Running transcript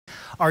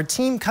Our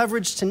team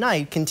coverage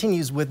tonight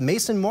continues with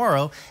Mason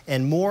Morrow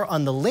and more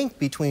on the link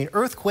between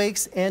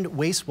earthquakes and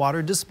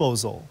wastewater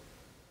disposal.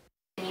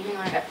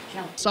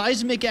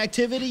 Seismic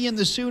activity in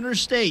the Sooner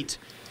State.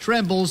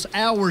 Trembles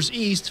hours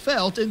east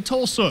felt in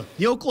Tulsa.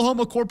 The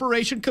Oklahoma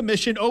Corporation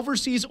Commission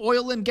oversees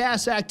oil and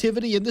gas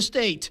activity in the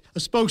state. A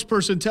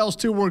spokesperson tells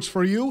 2 Works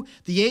for You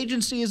the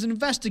agency is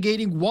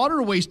investigating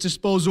water waste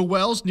disposal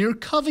wells near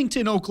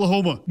Covington,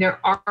 Oklahoma. There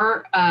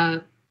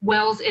are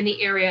wells in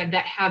the area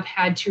that have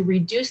had to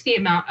reduce the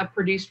amount of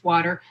produced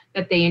water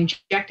that they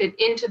injected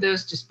into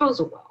those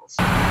disposal wells.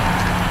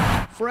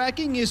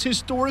 Fracking is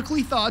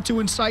historically thought to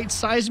incite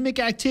seismic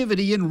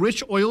activity in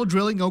rich oil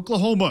drilling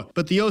Oklahoma.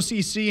 But the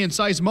OCC and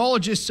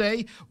seismologists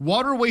say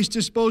water waste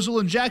disposal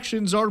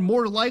injections are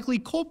more likely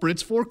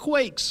culprits for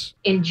quakes.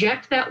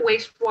 Inject that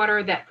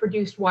wastewater, that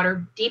produced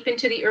water, deep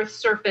into the Earth's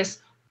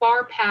surface,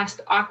 far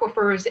past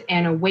aquifers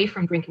and away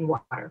from drinking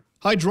water.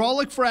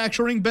 Hydraulic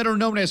fracturing, better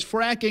known as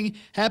fracking,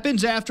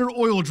 happens after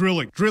oil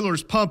drilling.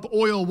 Drillers pump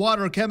oil,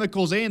 water,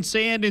 chemicals, and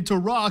sand into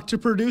rock to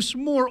produce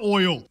more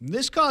oil.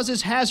 This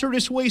causes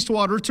hazardous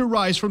wastewater to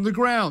rise from the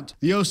ground.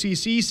 The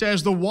OCC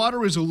says the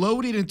water is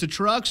loaded into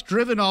trucks,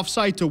 driven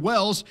off-site to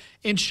wells,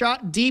 and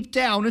shot deep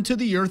down into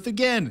the earth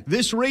again.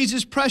 This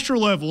raises pressure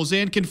levels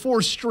and can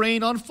force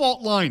strain on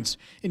fault lines,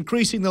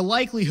 increasing the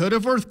likelihood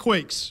of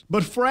earthquakes.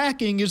 But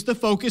fracking is the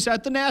focus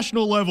at the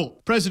national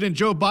level. President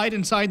Joe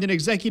Biden signed an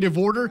executive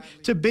order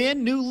to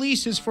ban new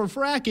leases for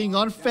fracking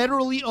on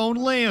federally owned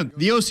land.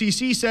 The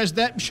OCC says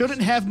that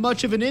shouldn't have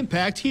much of an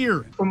impact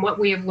here. From what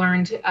we have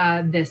learned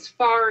this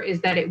far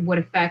is that it would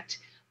affect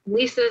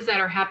leases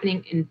that are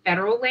happening in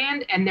federal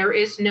land, and there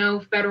is no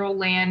federal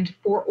land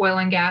for oil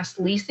and gas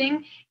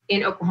leasing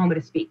in Oklahoma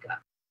to speak of.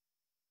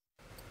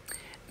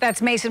 That's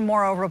Mason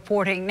Morrow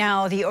reporting.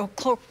 Now, the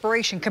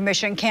Corporation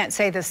Commission can't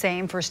say the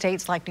same for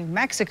states like New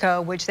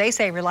Mexico, which they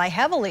say rely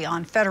heavily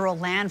on federal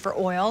land for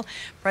oil.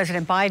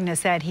 President Biden has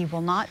said he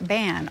will not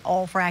ban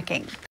all fracking.